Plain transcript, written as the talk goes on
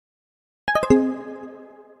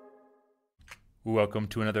Welcome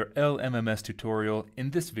to another LMMS tutorial. In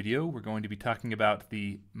this video, we're going to be talking about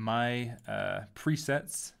the My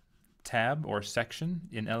Presets tab or section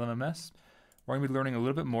in LMMS. We're going to be learning a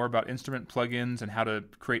little bit more about instrument plugins and how to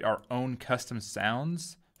create our own custom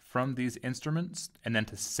sounds from these instruments and then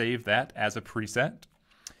to save that as a preset.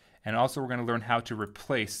 And also we're going to learn how to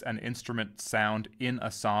replace an instrument sound in a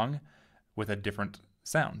song with a different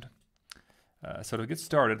sound. So to get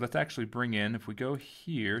started, let's actually bring in, if we go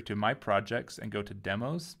here to My Projects and go to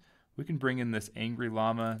Demos, we can bring in this Angry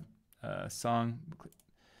Llama song,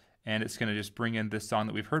 and it's going to just bring in this song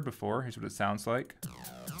that we've heard before. Here's what it sounds like.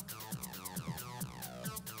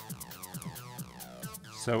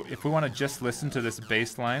 So if we want to just listen to this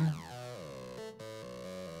bass line,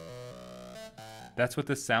 that's what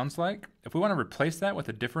this sounds like. If we want to replace that with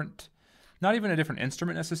a different, not even a different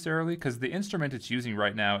instrument necessarily, because the instrument it's using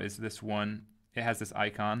right now is this one. It has this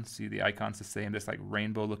icon. See, the icon's the same, this like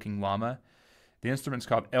rainbow looking llama. The instrument's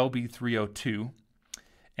called LB302,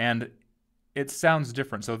 and it sounds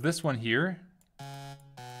different. So this one here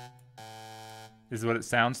is what it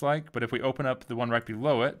sounds like, but if we open up the one right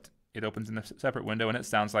below it, it opens in a separate window and it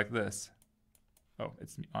sounds like this. Oh,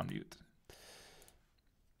 it's on mute.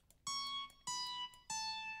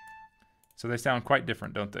 So they sound quite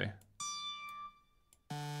different, don't they?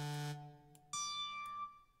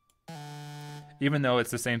 Even though it's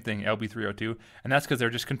the same thing, LB302, and that's because they're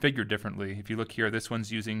just configured differently. If you look here, this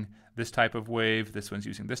one's using this type of wave, this one's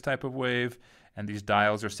using this type of wave, and these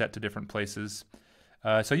dials are set to different places.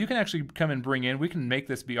 So you can actually come and bring in, we can make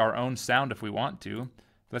this be our own sound if we want to.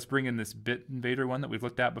 Let's bring in this Bit Invader one that we've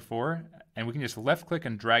looked at before, and we can just left click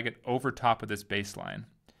and drag it over top of this bass line.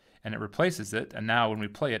 And it replaces it, and now when we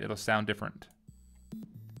play it, it'll sound different.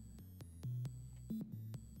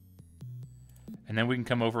 And then we can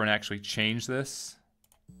come over and actually change this.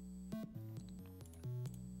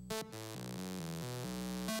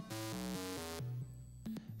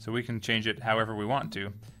 So we can change it however we want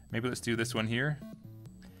to. Maybe let's do this one here.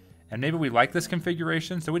 And maybe we like this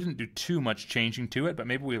configuration, so we didn't do too much changing to it, but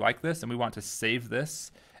maybe we like this and we want to save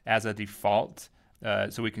this as a default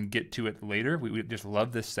so we can get to it later. We just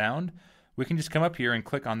love this sound. We can just come up here and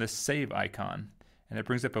click on this save icon. And it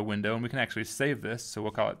brings up a window and we can actually save this. So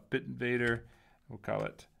we'll call it Bit Invader. We'll call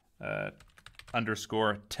it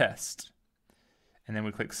 _test. And then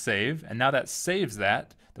we click save. And now that saves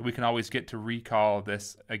that we can always get to recall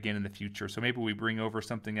this again in the future. So maybe we bring over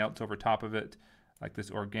something else over top of it, like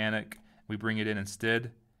this organic. We bring it in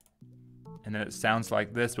instead. And then it sounds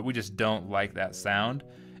like this, but we just don't like that sound.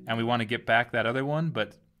 And we want to get back that other one,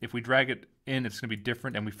 but if we drag it in, it's going to be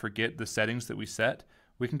different and we forget the settings that we set.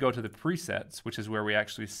 We can go to the presets, which is where we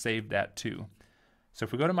actually saved that to. So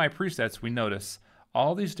if we go to My Presets, we notice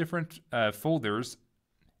all these different folders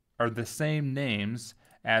are the same names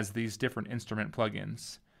as these different instrument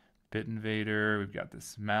plugins. Bit Invader, we've got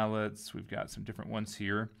this mallets, we've got some different ones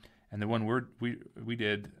here. And the one we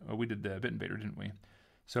did the Bit Invader, didn't we?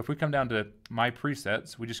 So if we come down to My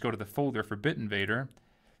Presets, we just go to the folder for Bit Invader,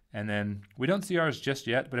 and then we don't see ours just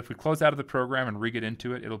yet, but if we close out of the program and re-get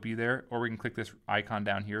into it, it'll be there, or we can click this icon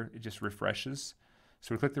down here. It just refreshes.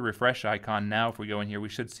 So we click the refresh icon. Now if we go in here, we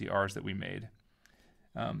should see ours that we made.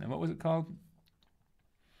 And what was it called?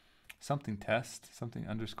 Something test, something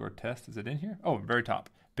 _test. Is it in here? Oh, very top.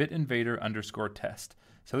 Bit Invader _test.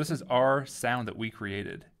 So this is our sound that we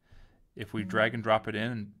created. If we drag and drop it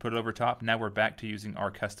in and put it over top, now we're back to using our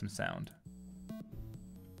custom sound.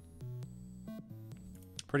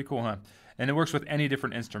 Pretty cool, huh? And it works with any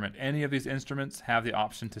different instrument. Any of these instruments have the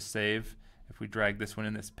option to save. If we drag this one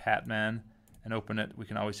in, this Patman, and open it, we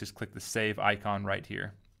can always just click the save icon right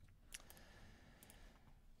here.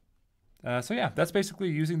 So yeah, that's basically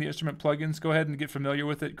using the instrument plugins. Go ahead and get familiar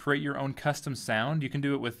with it. Create your own custom sound. You can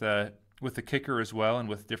do it with the kicker as well and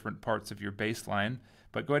with different parts of your bass line.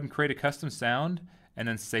 But go ahead and create a custom sound and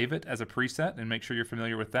then save it as a preset and make sure you're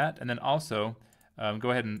familiar with that. And then also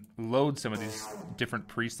go ahead and load some of these different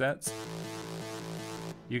presets.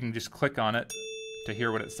 You can just click on it to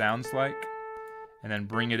hear what it sounds like. And then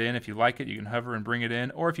bring it in. If you like it, you can hover and bring it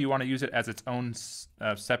in. Or if you want to use it as its own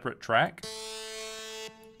separate track,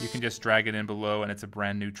 you can just drag it in below and it's a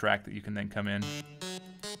brand new track that you can then come in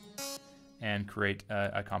and create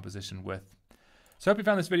a composition with. So I hope you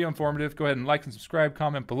found this video informative. Go ahead and like and subscribe,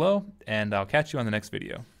 comment below, and I'll catch you on the next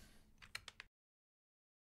video.